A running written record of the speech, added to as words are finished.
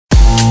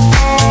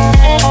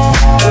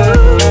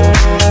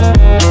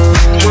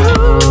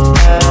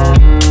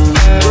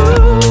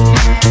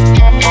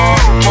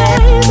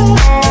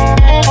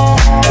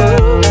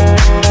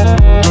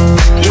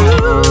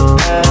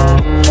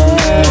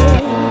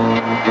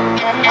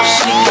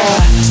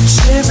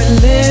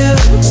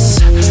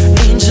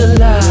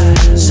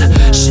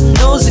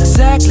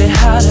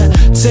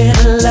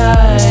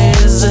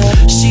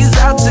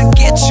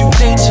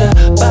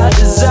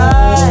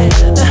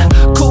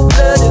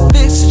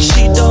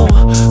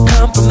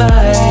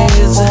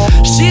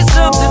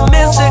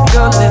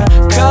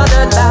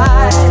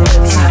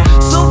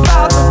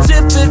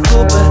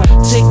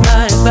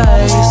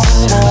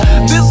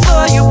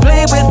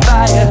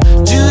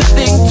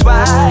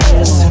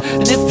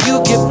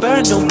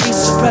burn, don't be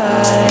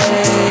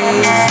surprised.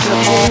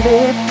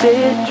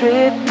 Lifted,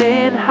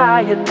 drifting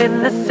higher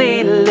than the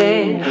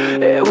ceiling.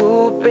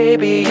 Ooh,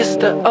 baby, it's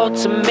the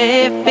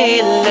ultimate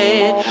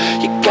feeling.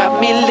 You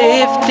got me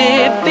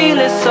lifted,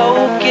 feeling so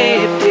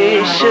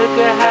gifted.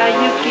 Sugar, how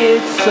you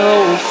get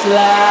so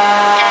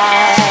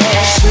fly?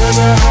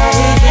 Sugar, how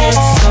you get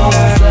so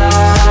fly?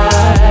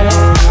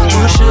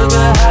 Ooh,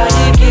 sugar, how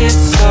you get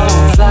so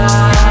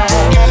fly?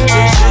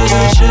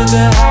 Sugar,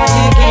 sugar, how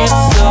you get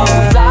so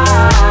fly?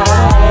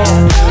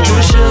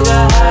 Ooh,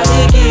 sugar, how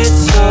you get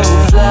so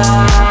fly?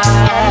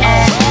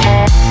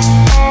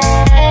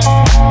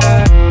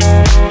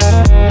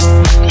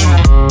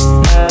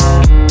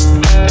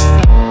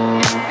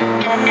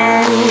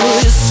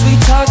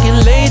 Sweet talking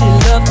lady,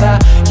 love how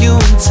you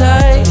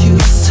entice.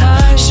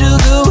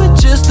 Sugar with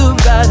just the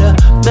right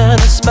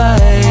amount of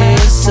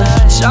spice.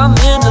 I'm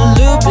in the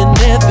loop and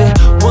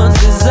everyone's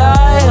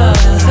desire.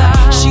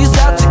 She's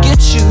out to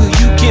get you,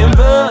 you can't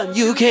run,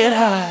 you can't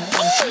hide.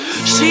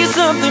 She's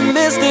something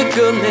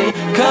mystical in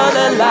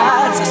color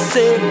lights. I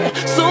say,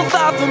 so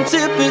far from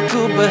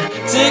typical, but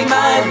take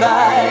my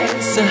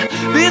advice.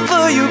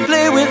 Before you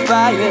play with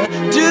fire,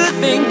 do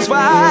think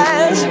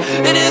twice.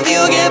 And if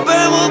you get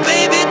burned, well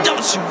baby,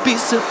 don't you be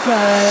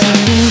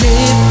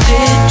surprised.